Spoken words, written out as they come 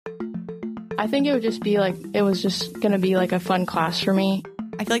I think it would just be like, it was just going to be like a fun class for me.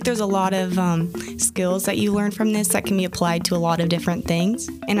 I feel like there's a lot of skills that you learn from this that can be applied to a lot of different things.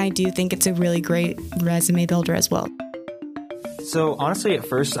 And I do think it's a really great resume builder as well. So honestly, at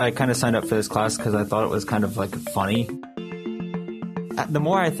first, I kind of signed up for this class because I thought it was kind of like funny. The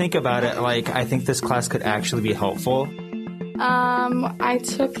more I think about it, like, I think this class could actually be helpful. I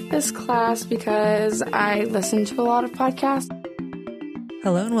took this class because I listened to a lot of podcasts.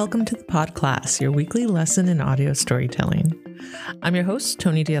 Hello and welcome to the Pod Class, your weekly lesson in audio storytelling. I'm your host,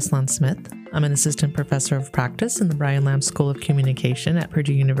 Tony Diaslan-Smith. I'm an assistant professor of practice in the Brian Lamb School of Communication at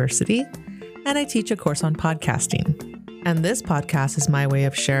Purdue University, and I teach a course on podcasting. And this podcast is my way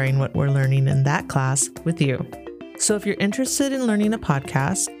of sharing what we're learning in that class with you. So if you're interested in learning a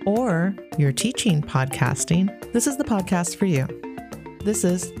podcast or you're teaching podcasting, this is the podcast for you. This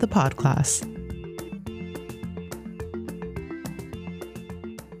is the Pod Class.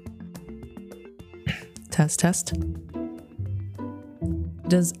 Test.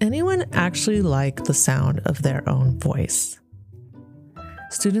 Does anyone actually like the sound of their own voice?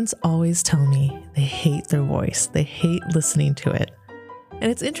 Students always tell me they hate their voice. They hate listening to it.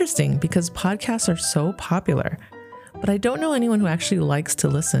 And it's interesting because podcasts are so popular, but I don't know anyone who actually likes to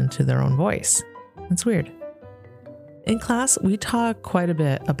listen to their own voice. It's weird. In class, we talk quite a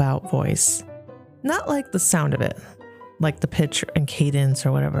bit about voice. Not like the sound of it, like the pitch and cadence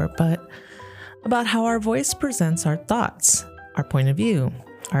or whatever, but about how our voice presents our thoughts, our point of view,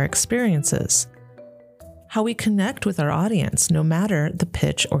 our experiences, how we connect with our audience no matter the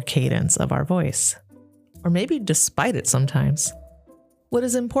pitch or cadence of our voice, or maybe despite it sometimes. What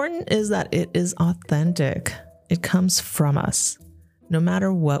is important is that it is authentic. It comes from us, no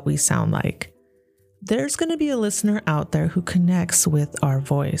matter what we sound like. There's going to be a listener out there who connects with our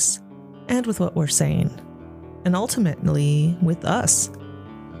voice and with what we're saying, and ultimately with us.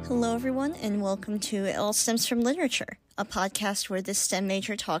 Hello, everyone, and welcome to It All Stems from Literature, a podcast where this STEM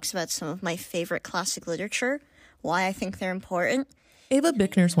major talks about some of my favorite classic literature, why I think they're important. Ava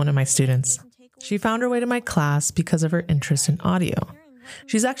Bickner's one of my students. She found her way to my class because of her interest in audio.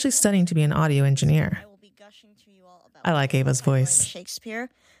 She's actually studying to be an audio engineer. I like Ava's voice. Shakespeare,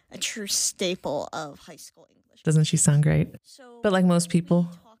 a true staple of high school English. Doesn't she sound great? But like most people,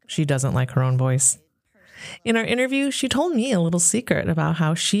 she doesn't like her own voice. In our interview, she told me a little secret about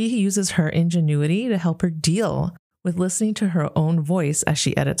how she uses her ingenuity to help her deal with listening to her own voice as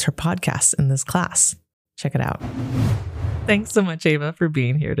she edits her podcasts in this class. Check it out. Thanks so much, Ava, for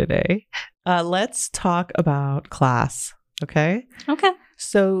being here today. Let's talk about class, okay? Okay.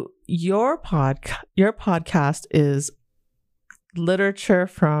 So your podcast is literature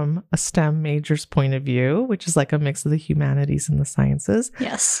from a STEM major's point of view, which is like a mix of the humanities and the sciences.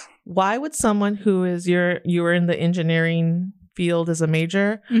 Yes. Why would someone who is you were in the engineering field as a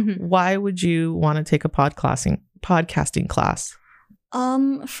major, why would you want to take a podcasting class?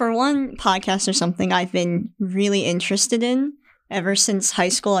 For one, podcasts are something I've been really interested in. Ever since high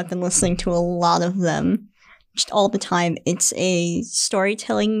school, I've been listening to a lot of them just all the time. It's a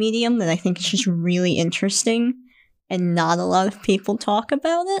storytelling medium that I think is just really interesting, and not a lot of people talk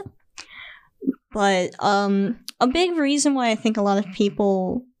about it. But a big reason why I think a lot of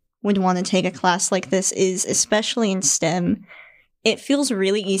people would want to take a class like this is, especially in STEM, it feels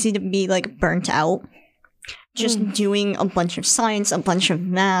really easy to be like burnt out just doing a bunch of science, a bunch of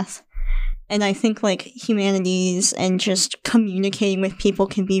math. And I think like humanities and just communicating with people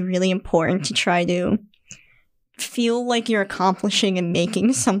can be really important to try to feel like you're accomplishing and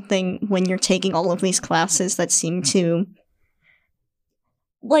making something when you're taking all of these classes that seem to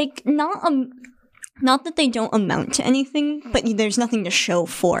like not that they don't amount to anything, but there's nothing to show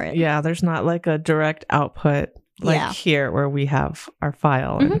for it. Yeah, there's not like a direct output like here where we have our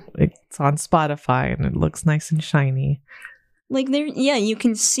file and it's on Spotify and it looks nice and shiny. Like you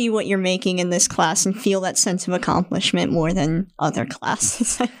can see what you're making in this class and feel that sense of accomplishment more than other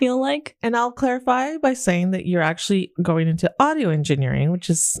classes, I feel like. And I'll clarify by saying that you're actually going into audio engineering,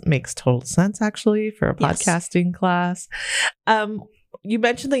 which makes total sense actually for a podcasting class. You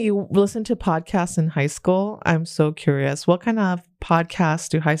mentioned that you listened to podcasts in high school. I'm so curious. What kind of podcasts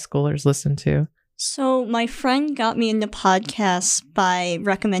do high schoolers listen to? So my friend got me into podcasts by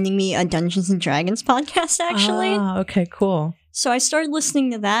recommending me a Dungeons and Dragons podcast, actually. Ah, okay, cool. So I started listening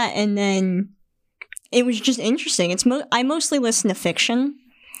to that, and then it was just interesting. I mostly listen to fiction.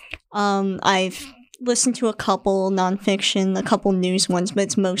 I've listened to a couple nonfiction, a couple news ones, but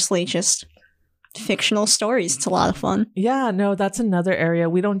it's mostly just fictional stories. It's a lot of fun. Yeah, no, that's another area.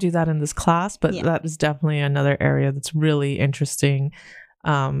 We don't do that in this class, but that is definitely another area that's really interesting.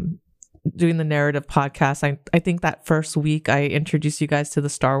 doing the narrative podcast, I think that first week I introduced you guys to the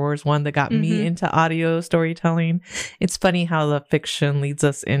Star Wars one that got me into audio storytelling. It's funny how the fiction leads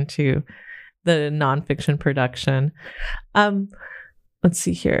us into the nonfiction production. Let's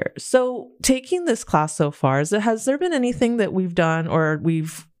see here. So taking this class so far, has there been anything that we've done or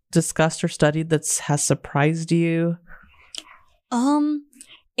we've discussed or studied has surprised you?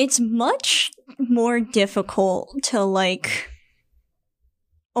 It's much more difficult to like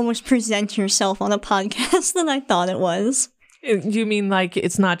almost present yourself on a podcast than I thought it was. You mean like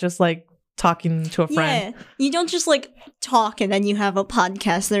it's not just like talking to a friend? Yeah, you don't just like talk and then you have a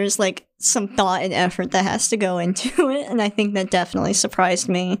podcast. There's like some thought and effort that has to go into it, and I think that definitely surprised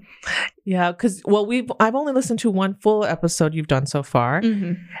me. Yeah, because I've only listened to one full episode you've done so far,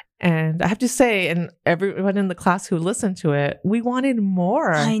 and I have to say, and everyone in the class who listened to it, we wanted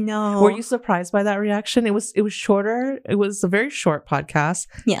more. I know. Were you surprised by that reaction? It was shorter. It was a very short podcast.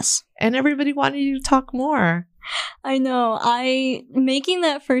 Yes, and everybody wanted you to talk more. I know. Making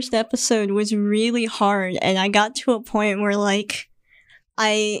that first episode was really hard, and I got to a point where like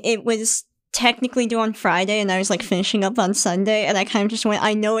it was technically due on Friday and I was like finishing up on Sunday, and I kind of just went,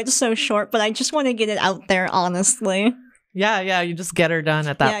 I know it's so short, but I just want to get it out there, honestly. Yeah, you just get her done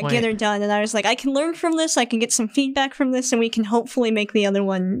at that point. Yeah, get her done. And I was like, I can learn from this, I can get some feedback from this, and we can hopefully make the other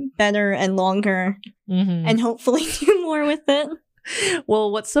one better and longer, and hopefully do more with it.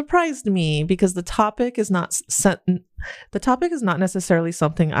 Well, what surprised me, because the topic is not necessarily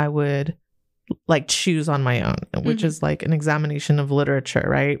something I would like choose on my own, which is like an examination of literature,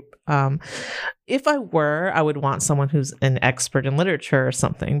 right? If I would want someone who's an expert in literature or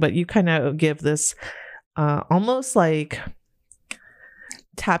something, but you kind of give this almost like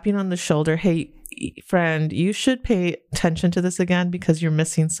tapping on the shoulder, hey friend, you should pay attention to this again because you're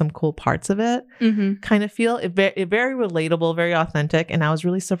missing some cool parts of it. Kind of feel it very relatable, very authentic, and I was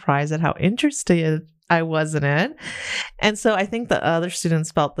really surprised at how interested I was in it. And so I think the other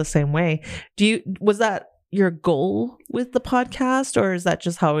students felt the same way. Was that your goal with the podcast, or is that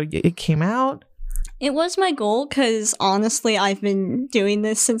just how it came out? It was my goal because honestly, I've been doing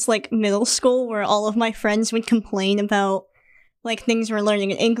this since like middle school, where all of my friends would complain about like things we're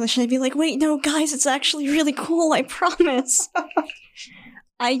learning in English, and I'd be like, wait, no, guys, it's actually really cool, I promise.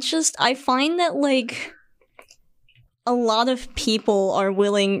 I find that like a lot of people are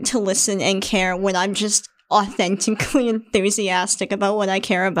willing to listen and care when I'm just authentically enthusiastic about what I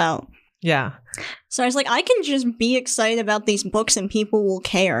care about. Yeah. So I was like, I can just be excited about these books and people will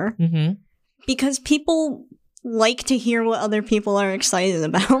care. Because people like to hear what other people are excited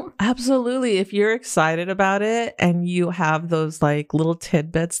about. Absolutely. If you're excited about it and you have those like little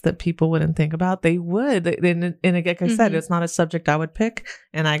tidbits that people wouldn't think about, they would. And like I said, it's not a subject I would pick,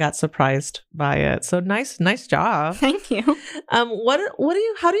 and I got surprised by it. So nice job. Thank you. How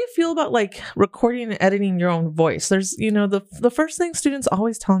do you feel about like recording and editing your own voice? There's, the first thing students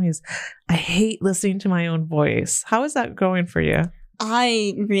always tell me is, I hate listening to my own voice. How is that going for you?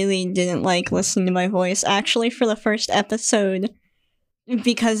 I really didn't like listening to my voice, actually, for the first episode,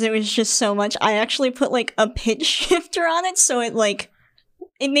 because it was just so much. I actually put, like, a pitch shifter on it, so it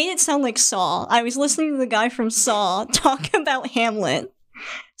made it sound like Saw. I was listening to the guy from Saw talk about Hamlet,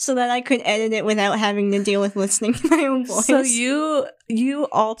 so that I could edit it without having to deal with listening to my own voice. So you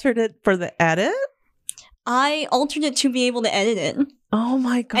altered it for the edit? I altered it to be able to edit it. Oh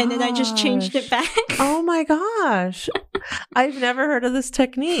my gosh. And then I just changed it back. Oh my gosh. I've never heard of this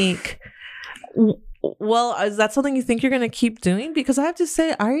technique. Well, is that something you think you're going to keep doing? Because I have to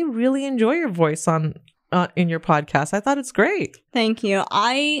say, I really enjoy your voice in your podcast. I thought it's great. Thank you.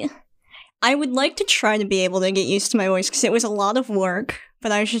 I would like to try to be able to get used to my voice because it was a lot of work,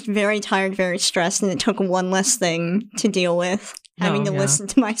 but I was just very tired, very stressed, and it took one less thing to deal with. Having to listen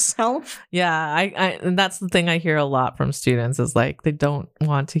to myself. Yeah, and that's the thing I hear a lot from students is like they don't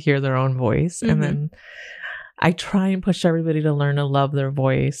want to hear their own voice. And then I try and push everybody to learn to love their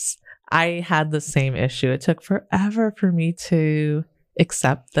voice. I had the same issue. It took forever for me to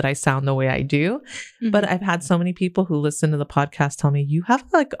accept that I sound the way I do. But I've had so many people who listen to the podcast tell me, you have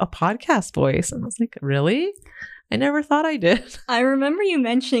like a podcast voice. And I was like, really? I never thought I did. I remember you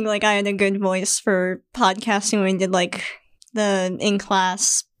mentioning like I had a good voice for podcasting when we did like the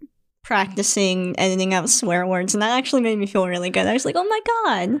in-class practicing editing out swear words, and that actually made me feel really good. I was like, oh my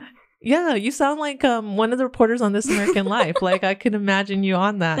god. Yeah, you sound like one of the reporters on This American Life. Like I can imagine you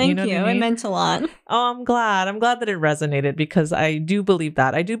on that. Thank you. What I mean? It meant a lot. Oh, I'm glad that it resonated because I do believe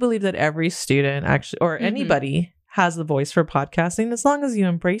that. I do believe that every student actually, or anybody has the voice for podcasting, as long as you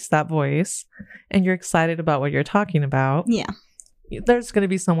embrace that voice and you're excited about what you're talking about. Yeah. There's going to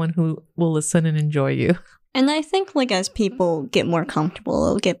be someone who will listen and enjoy you. And I think, like, as people get more comfortable,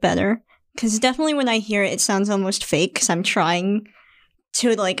 it'll get better. Because definitely when I hear it, it sounds almost fake because I'm trying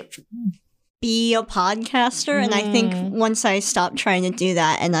to like be a podcaster. And I think once I stop trying to do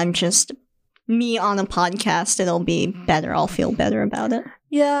that and I'm just me on a podcast, it'll be better. I'll feel better about it.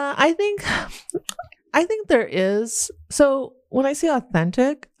 Yeah, I think there is. So when I say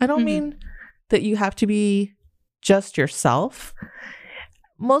authentic, I don't mean that you have to be just yourself.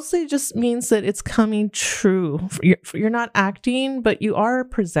 Mostly just means that it's coming true. You're not acting, but you are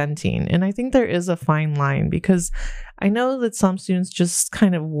presenting. And I think there is a fine line, because I know that some students just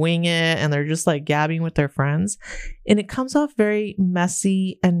kind of wing it and they're just like gabbing with their friends, and it comes off very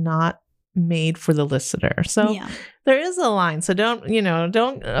messy and not made for the listener. So there is a line. So don't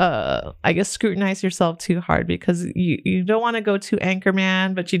I guess scrutinize yourself too hard, because you don't want to go too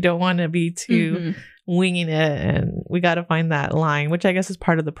Anchorman, but you don't want to be too winging it. And we got to find that line, which I guess is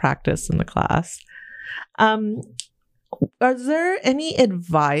part of the practice in the class. Are there any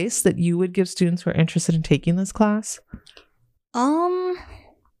advice that you would give students who are interested in taking this class?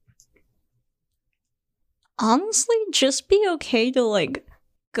 Honestly, just be okay to like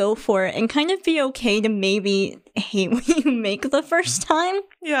go for it, and kind of be okay to maybe hate what you make the first time.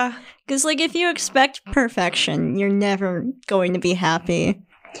 Yeah. Because like if you expect perfection, you're never going to be happy.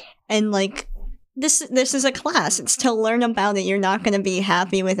 And like this is a class. It's to learn about it. You're not going to be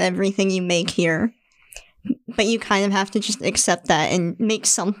happy with everything you make here. But you kind of have to just accept that and make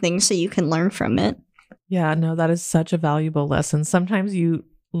something so you can learn from it. Yeah, no, that is such a valuable lesson. Sometimes you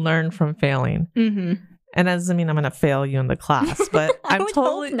learn from failing. And that doesn't mean I'm going to fail you in the class, but I'm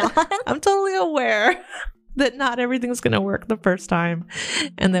totally aware that not everything's going to work the first time,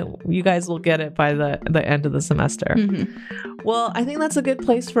 and that you guys will get it by the end of the semester. Well, I think that's a good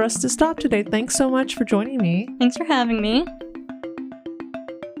place for us to stop today. Thanks so much for joining me. Thanks for having me.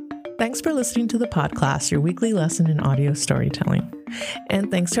 Thanks for listening to the Podcast, your weekly lesson in audio storytelling.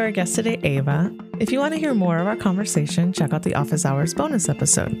 And thanks to our guest today, Ava. If you want to hear more of our conversation, check out the Office Hours bonus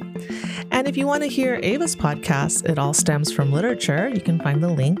episode. And if you want to hear Ava's podcast, It All Stems from Literature, you can find the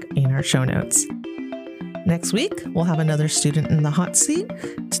link in our show notes. Next week, we'll have another student in the hot seat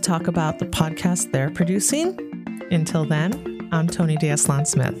to talk about the podcast they're producing. Until then, I'm Tony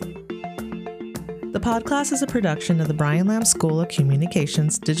Diaslan-Smith. The Podcast is a production of the Brian Lamb School of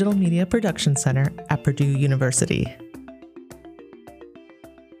Communications Digital Media Production Center at Purdue University.